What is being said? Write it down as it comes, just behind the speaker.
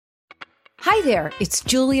Hi there, it's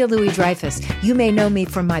Julia Louis-Dreyfus. You may know me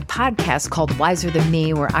from my podcast called Wiser Than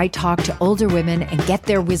Me, where I talk to older women and get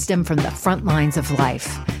their wisdom from the front lines of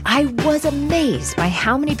life. I was amazed by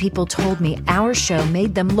how many people told me our show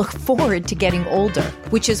made them look forward to getting older,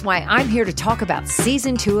 which is why I'm here to talk about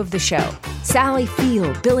season 2 of the show. Sally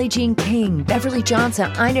Field, Billie Jean King, Beverly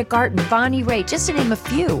Johnson, Ina Garten, Bonnie Raitt, just to name a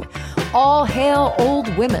few. All hail old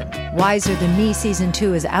women. Wiser Than Me season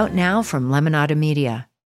 2 is out now from Lemonada Media.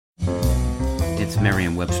 It's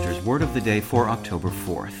Merriam-Webster's Word of the Day for October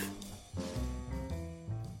 4th.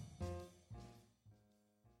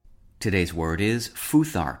 Today's word is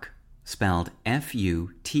futhark, spelled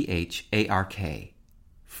F-U-T-H-A-R-K.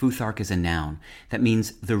 Futhark is a noun that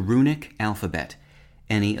means the runic alphabet,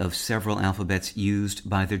 any of several alphabets used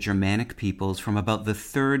by the Germanic peoples from about the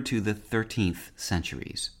 3rd to the 13th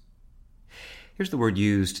centuries. Here's the word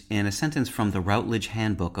used in a sentence from the Routledge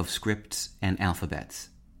Handbook of Scripts and Alphabets.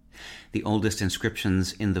 The oldest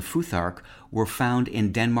inscriptions in the futhark were found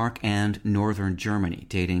in Denmark and northern Germany,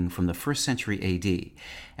 dating from the 1st century A.D.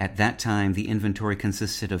 At that time, the inventory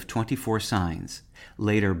consisted of 24 signs.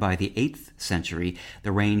 Later, by the 8th century,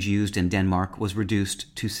 the range used in Denmark was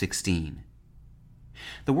reduced to 16.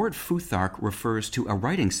 The word futhark refers to a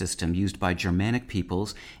writing system used by Germanic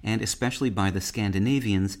peoples and especially by the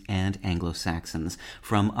Scandinavians and Anglo-Saxons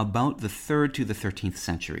from about the 3rd to the 13th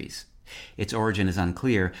centuries. Its origin is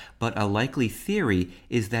unclear, but a likely theory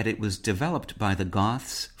is that it was developed by the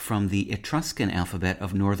Goths from the Etruscan alphabet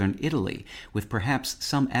of northern Italy, with perhaps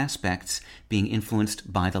some aspects being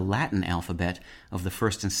influenced by the Latin alphabet of the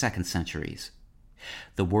 1st and 2nd centuries.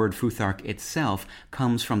 The word futhark itself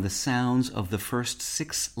comes from the sounds of the first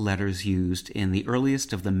 6 letters used in the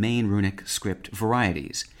earliest of the main runic script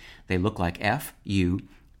varieties. They look like F, U,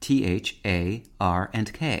 T, H, A, R,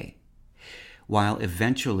 and K. While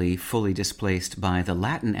eventually fully displaced by the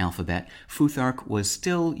Latin alphabet, futhark was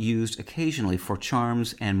still used occasionally for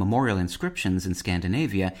charms and memorial inscriptions in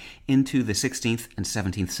Scandinavia into the 16th and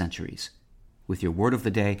 17th centuries. With your Word of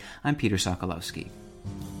the Day, I'm Peter Sokolowski.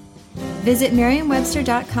 Visit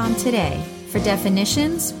Merriam-Webster.com today for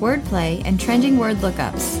definitions, wordplay, and trending word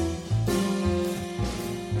lookups.